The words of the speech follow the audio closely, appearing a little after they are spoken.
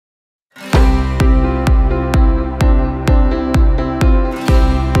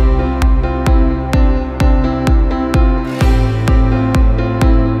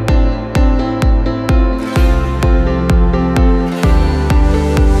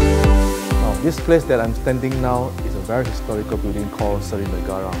This place that I'm standing now is a very historical building called Sri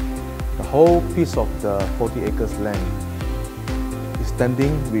Negara. The whole piece of the 40 acres land is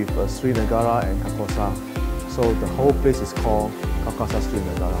standing with Sri Negara and Kakosa. So the whole place is called Kakosa Sri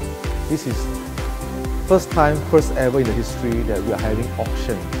Negara. This is first ever in the history that we are having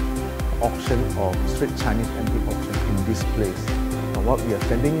auction of Straits Chinese antique auction in this place. And what we are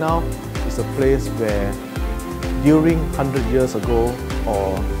standing now is a place where during 100 years ago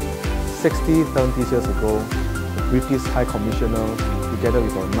or 60, 70 years ago, the British High Commissioner, together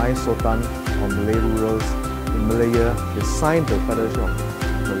with the 9 Sultan of Malay rulers in Malaya, they signed the Federation of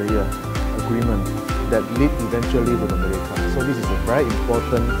Malaya agreement that led eventually to the Merdeka. So this is a very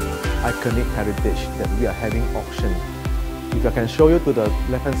important, iconic heritage that we are having auction. If I can show you to the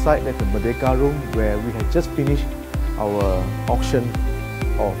left-hand side, that's the Merdeka room where we have just finished our auction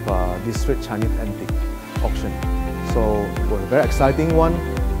of this Straits Chinese antique auction. So it was a very exciting one.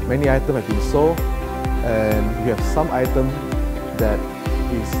 Many items have been sold, and we have some items that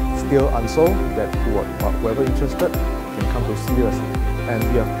is still unsold that whoever interested can come to see us. And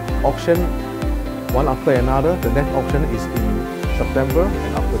we have auction one after another. The next auction is in September,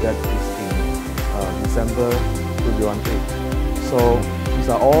 and after that is in December 2018. So these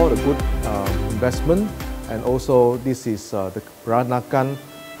are all the good investment, and also this is the Peranakan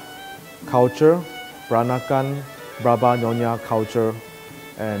culture, Peranakan Braba Nyonya culture,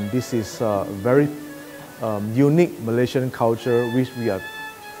 and this is a very unique Malaysian culture which we are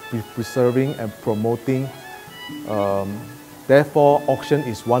preserving and promoting. Therefore, auction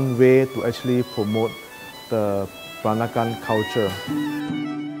is one way to actually promote the Peranakan culture.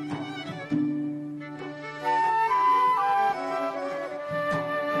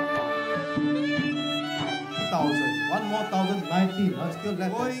 One more 1,019, still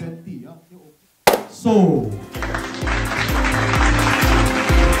less than 20. So.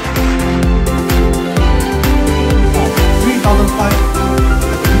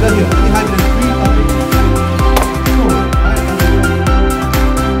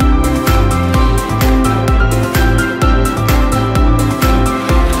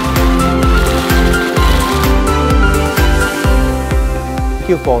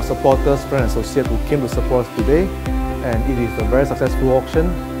 Thank you for supporters, friends and associates who came to support us today, and it is a very successful auction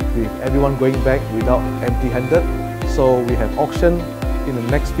with everyone going back without empty-handed. So we have auction in the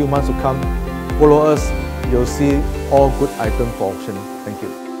next few months to come. Follow us, you'll see all good items for auction. Thank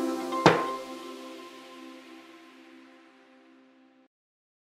you.